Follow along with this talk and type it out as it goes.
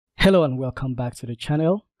Hello and welcome back to the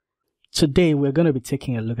channel. Today we're going to be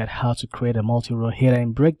taking a look at how to create a multi-row header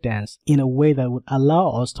in Breakdance in a way that would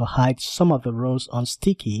allow us to hide some of the rows on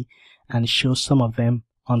sticky and show some of them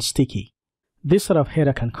on sticky. This sort of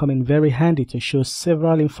header can come in very handy to show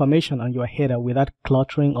several information on your header without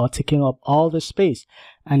cluttering or taking up all the space,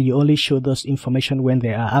 and you only show those information when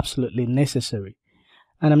they are absolutely necessary.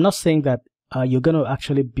 And I'm not saying that you're going to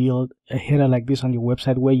actually build a header like this on your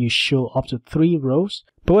website where you show up to 3 rows.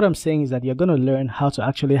 But what I'm saying is that you're going to learn how to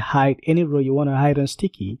actually hide any row you want to hide on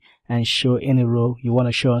sticky and show any row you want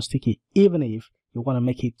to show on sticky, even if you want to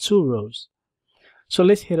make it 2 rows. So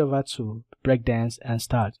let's head over to Breakdance and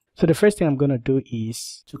start. So the first thing I'm going to do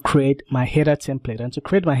is to create my header template. And to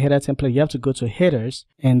create my header template, you have to go to headers,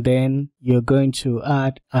 and then you're going to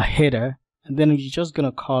add a header. And then you're just going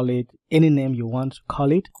to call it any name you want to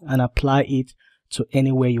call it and apply it to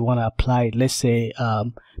anywhere you want to apply it. Let's say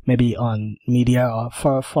maybe on media, or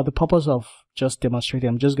for the purpose of just demonstrating,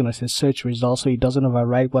 I'm just going to say search results so it doesn't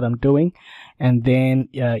override what I'm doing. And then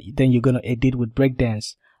you're going to edit with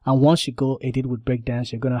Breakdance. And once you go edit with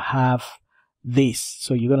Breakdance, you're going to have this.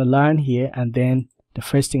 So you're going to learn here, and then the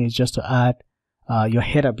first thing is just to add your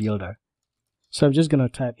header builder. So I'm just going to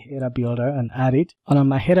type header builder and add it. And on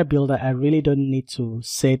my header builder, I really don't need to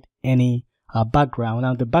set any background.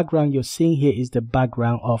 Now the background you're seeing here is the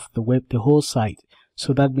background of the web, the whole site.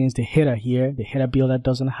 So that means the header here, the header builder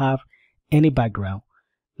doesn't have any background.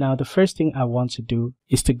 Now the first thing I want to do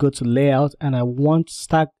is to go to layout, and I want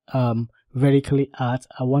stack vertically at,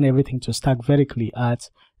 I want everything to stack vertically at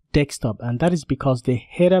desktop. And that is because the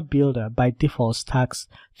header builder by default stacks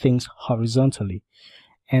things horizontally.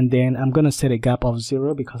 And then I'm going to set a gap of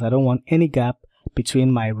 0 because I don't want any gap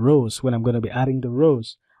between my rows when I'm going to be adding the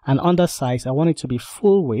rows. And under size, I want it to be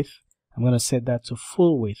full width. I'm going to set that to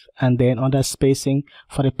full width. And then under spacing,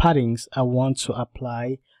 for the paddings, I want to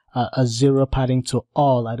apply a 0 padding to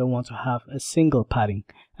all. I don't want to have a single padding.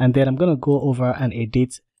 And then I'm going to go over and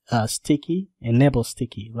edit sticky, enable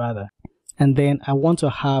sticky rather. And then I want to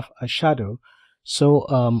have a shadow. So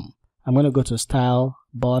I'm going to go to style,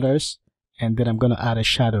 borders, and then I'm going to add a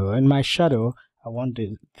shadow. In my shadow, I want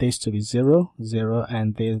this to be 0, 0,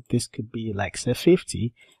 and this could be like say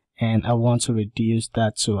 50, and I want to reduce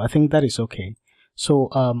that to, I think that is okay. So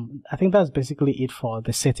I think that's basically it for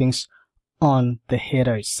the settings on the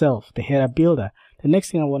header itself, the header builder. The next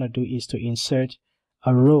thing I want to do is to insert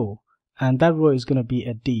a row, and that row is going to be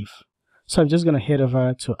a div. So I'm just going to head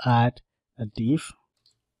over to add a div.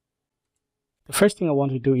 The first thing I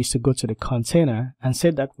want to do is to go to the container and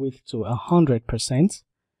set that width to 100%,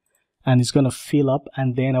 and it's going to fill up.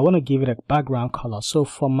 And then I want to give it a background color. So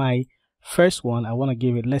for my first one, I want to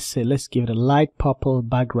give it, let's give it a light purple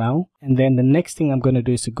background. And then the next thing I'm going to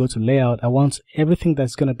do is to go to layout. I want everything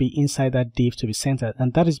that's going to be inside that div to be centered,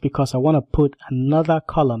 and that is because I want to put another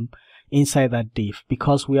column inside that div,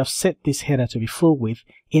 because we have set this header to be full width.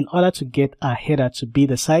 In order to get our header to be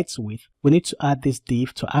the size width, we need to add this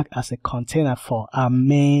div to act as a container for our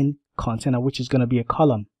main container, which is going to be a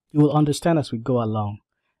column. You will understand as we go along.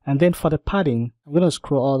 And then for the padding, I'm going to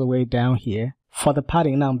scroll all the way down here. For the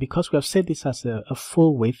padding now, because we have set this as a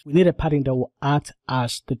full width, we need a padding that will act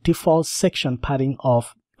as the default section padding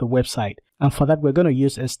of the website. And for that, we're going to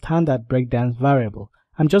use a standard Breakdance variable.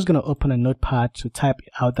 I'm just going to open a notepad to type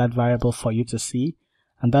out that variable for you to see,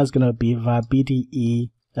 and that's going to be var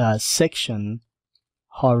BDE section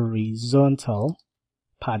horizontal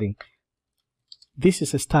padding. This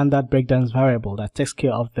is a standard Breakdance variable that takes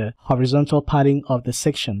care of the horizontal padding of the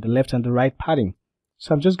section, the left and the right padding.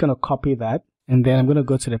 So I'm just going to copy that, and then I'm going to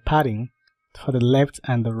go to the padding for the left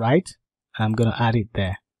and the right. I'm going to add it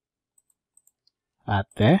there. Add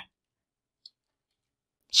there.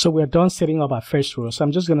 So we're done setting up our first row. So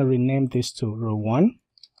I'm just going to rename this to row 1.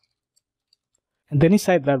 And then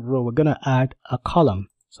inside that row, we're going to add a column.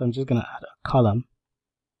 So I'm just going to add a column.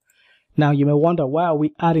 Now you may wonder, why are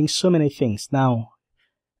we adding so many things? Now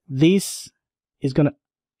this is going to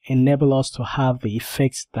enable us to have the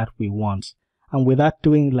effects that we want. And without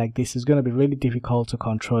doing it like this, it's going to be really difficult to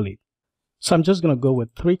control it. So I'm just going to go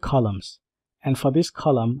with 3 columns. And for this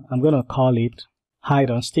column, I'm going to call it hide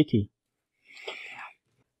on sticky.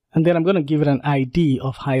 And then I'm going to give it an ID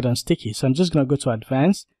of hide on sticky. So I'm just going to go to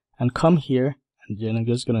advanced and come here, and then I'm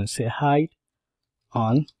just going to say hide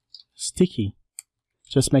on sticky.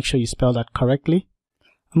 Just make sure you spell that correctly.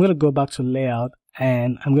 I'm going to go back to layout,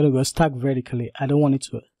 and I'm going to go stack vertically. I don't want it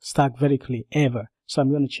to stack vertically ever. So I'm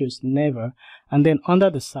going to choose never. And then under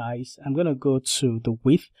the size, I'm going to go to the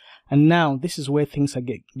width. And now this is where things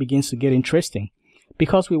begins to get interesting,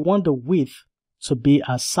 because we want the width to be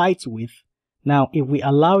a site width. Now, if we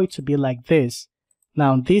allow it to be like this,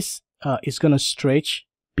 Now this is going to stretch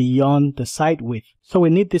beyond the side width. So we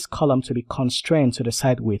need this column to be constrained to the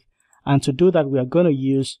side width. And to do that, we are going to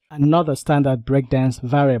use another standard Breakdance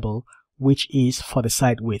variable, which is for the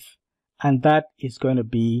side width. And that is going to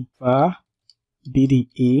be var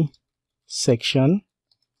BDE section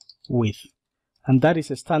width. And that is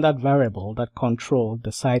a standard variable that controls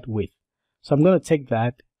the side width. So I'm going to take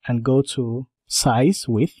that and go to size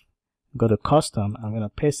width, go to custom, I'm going to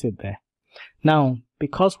paste it there. Now,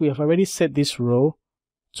 because we have already set this row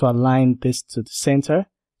to align this to the center,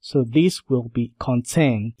 so this will be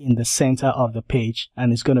contained in the center of the page,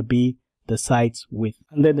 and it's going to be the size width.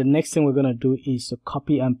 And then the next thing we're going to do is to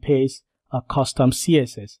copy and paste a custom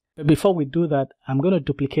CSS. But before we do that, I'm going to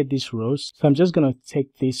duplicate these rows. So I'm just going to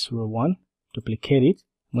take this row 1, duplicate it.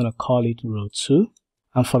 I'm going to call it row 2.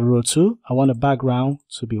 And for row 2, I want the background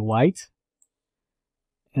to be white.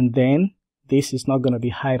 And then this is not going to be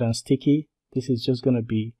hide and sticky. This is just going to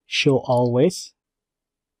be show always.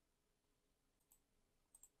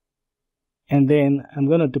 And then I'm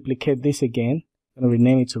going to duplicate this again. I'm going to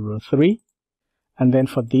rename it to row 3. And then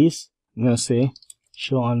for this, I'm going to say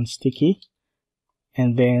show on sticky.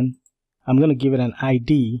 And then I'm going to give it an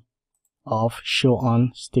ID of show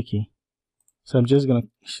on sticky. So I'm just going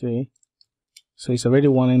to say, so it's already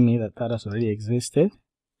warning me that that has already existed.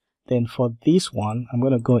 Then for this one, I'm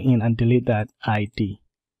going to go in and delete that ID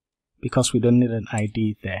because we don't need an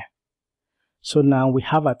ID there. So now we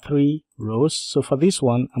have our 3 rows. So for this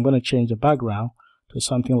one, I'm going to change the background to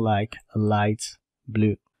something like a light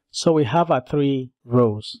blue. So we have our 3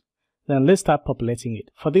 rows. Then let's start populating it.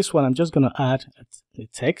 For this one, I'm just going to add a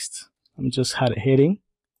text. I'm just add a heading.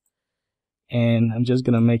 And I'm just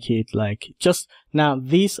going to make it like just now.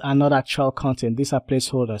 These are not actual content. These are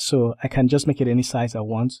placeholders. So I can just make it any size I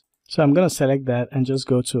want. So I'm going to select that and just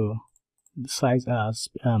go to the size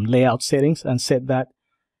layout settings and set that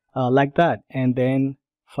like that. And then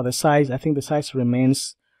for the size, I think the size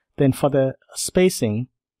remains. Then for the spacing,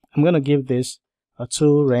 I'm going to give this a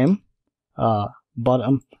 2 rem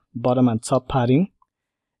bottom and top padding.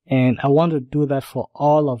 And I want to do that for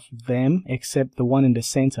all of them except the one in the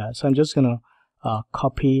center. So I'm just going to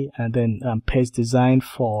copy and then paste design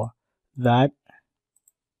for that.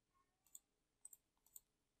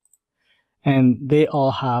 And they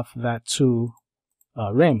all have that 2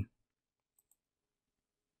 rem.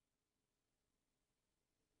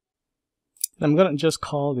 I'm going to just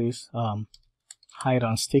call this hide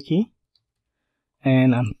on sticky.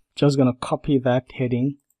 And I'm just going to copy that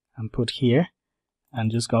heading and put here. And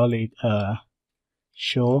just call it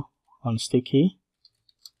show on sticky.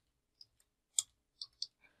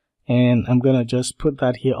 And I'm gonna just put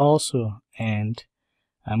that here also, and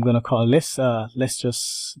I'm gonna call let's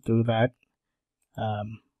just do that. I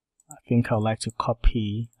think I'd like to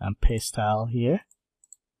copy and paste style here,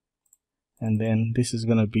 and then this is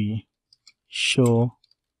gonna be show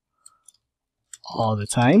all the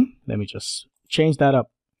time. Let me just change that up.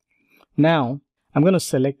 Now I'm going to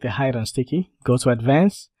select the hide and sticky, go to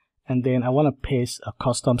advanced, and then I want to paste a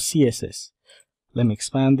custom CSS. Let me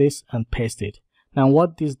expand this and paste it. Now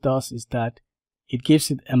what this does is that it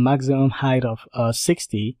gives it a maximum height of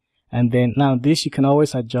 60, and then now this you can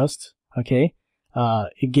always adjust. Okay,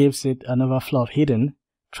 it gives it an overflow of hidden,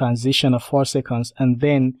 transition of 4 seconds, and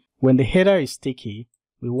then when the header is sticky,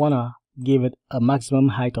 we want to give it a maximum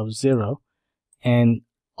height of 0, and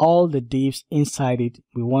all the divs inside it,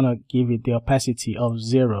 we want to give it the opacity of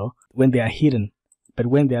 0 when they are hidden. But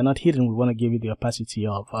when they are not hidden, we want to give it the opacity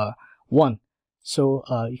of 1. So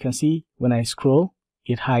you can see when I scroll,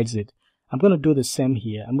 it hides it. I'm going to do the same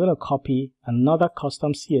here. I'm going to copy another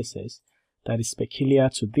custom CSS that is peculiar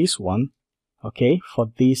to this one, okay,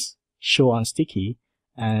 for this show on sticky.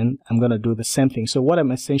 And I'm going to do the same thing. So what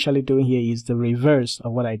I'm essentially doing here is the reverse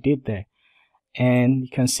of what I did there. And you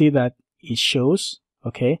can see that it shows.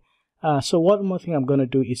 Okay, so one more thing I'm going to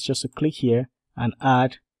do is just to click here and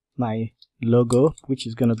add my logo, which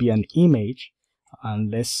is going to be an image. And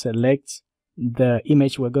let's select the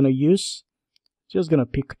image we're going to use. Just going to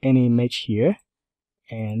pick any image here,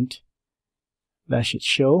 and that should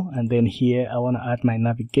show. And then here I want to add my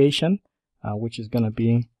navigation, which is going to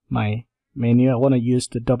be my menu. I want to use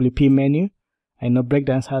the WP menu. I know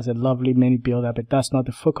Breakdance has a lovely menu builder, but that's not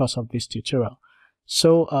the focus of this tutorial.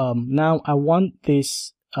 So now I want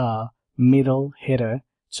this middle header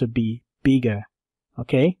to be bigger.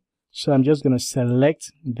 Okay, so I'm just going to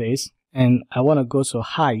select this, and I want to go to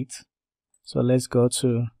height. So let's go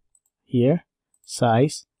to here,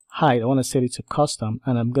 size, height. I want to set it to custom,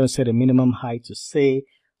 and I'm going to set a minimum height to say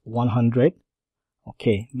 100.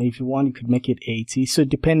 Okay, if you want, you could make it 80. So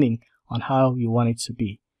depending on how you want it to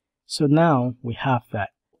be. So now we have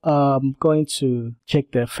that. I'm going to check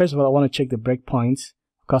first of all, I want to check the breakpoints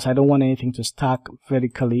because I don't want anything to stack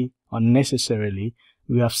vertically unnecessarily.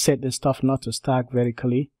 We have set the stuff not to stack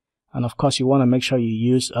vertically. And of course, you want to make sure you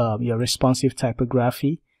use your responsive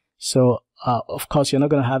typography. So of course, you're not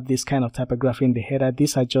going to have this kind of typography in the header.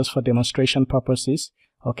 These are just for demonstration purposes.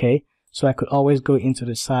 Okay, so I could always go into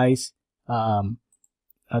the size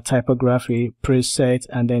typography preset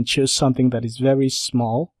and then choose something that is very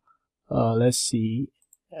small. Let's see,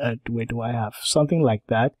 where do I have something like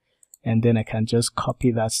that? And then I can just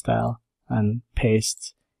copy that style and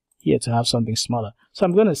paste here to have something smaller. So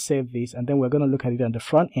I'm going to save this, and then we're going to look at it on the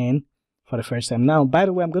front end for the first time. Now, by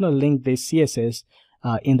the way, I'm going to link this CSS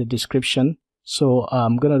in the description. So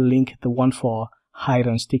I'm going to link the one for hide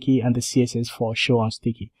on sticky and the CSS for show on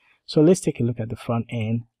sticky. So let's take a look at the front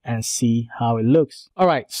end and see how it looks. All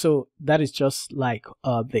right, so that is just like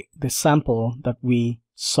the sample that we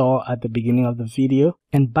saw at the beginning of the video.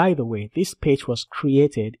 And by the way, this page was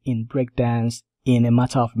created in Breakdance in a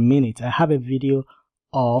matter of minutes. I have a video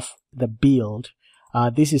of the build.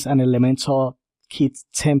 This is an Elementor kit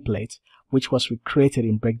template which was recreated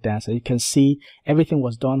in Breakdance. As you can see, everything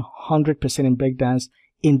was done 100% in Breakdance.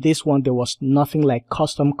 In this one, there was nothing like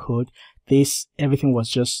custom code. Everything was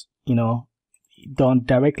just, you know, done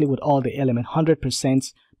directly with all the element,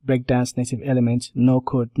 100% Breakdance native element, no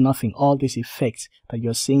code, nothing. All these effects that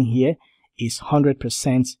you're seeing here is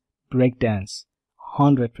 100% Breakdance,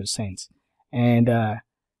 100%. And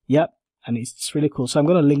yep, and it's really cool. So I'm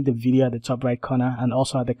going to link the video at the top right corner and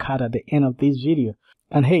also at the card at the end of this video.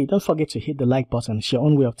 And hey, don't forget to hit the like button. It's your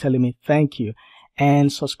own way of telling me thank you.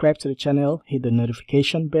 And subscribe to the channel, hit the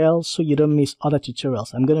notification bell so you don't miss other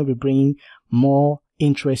tutorials. I'm going to be bringing more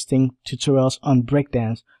interesting tutorials on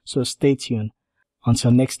Breakdance, so stay tuned.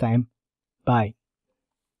 Until next time, bye.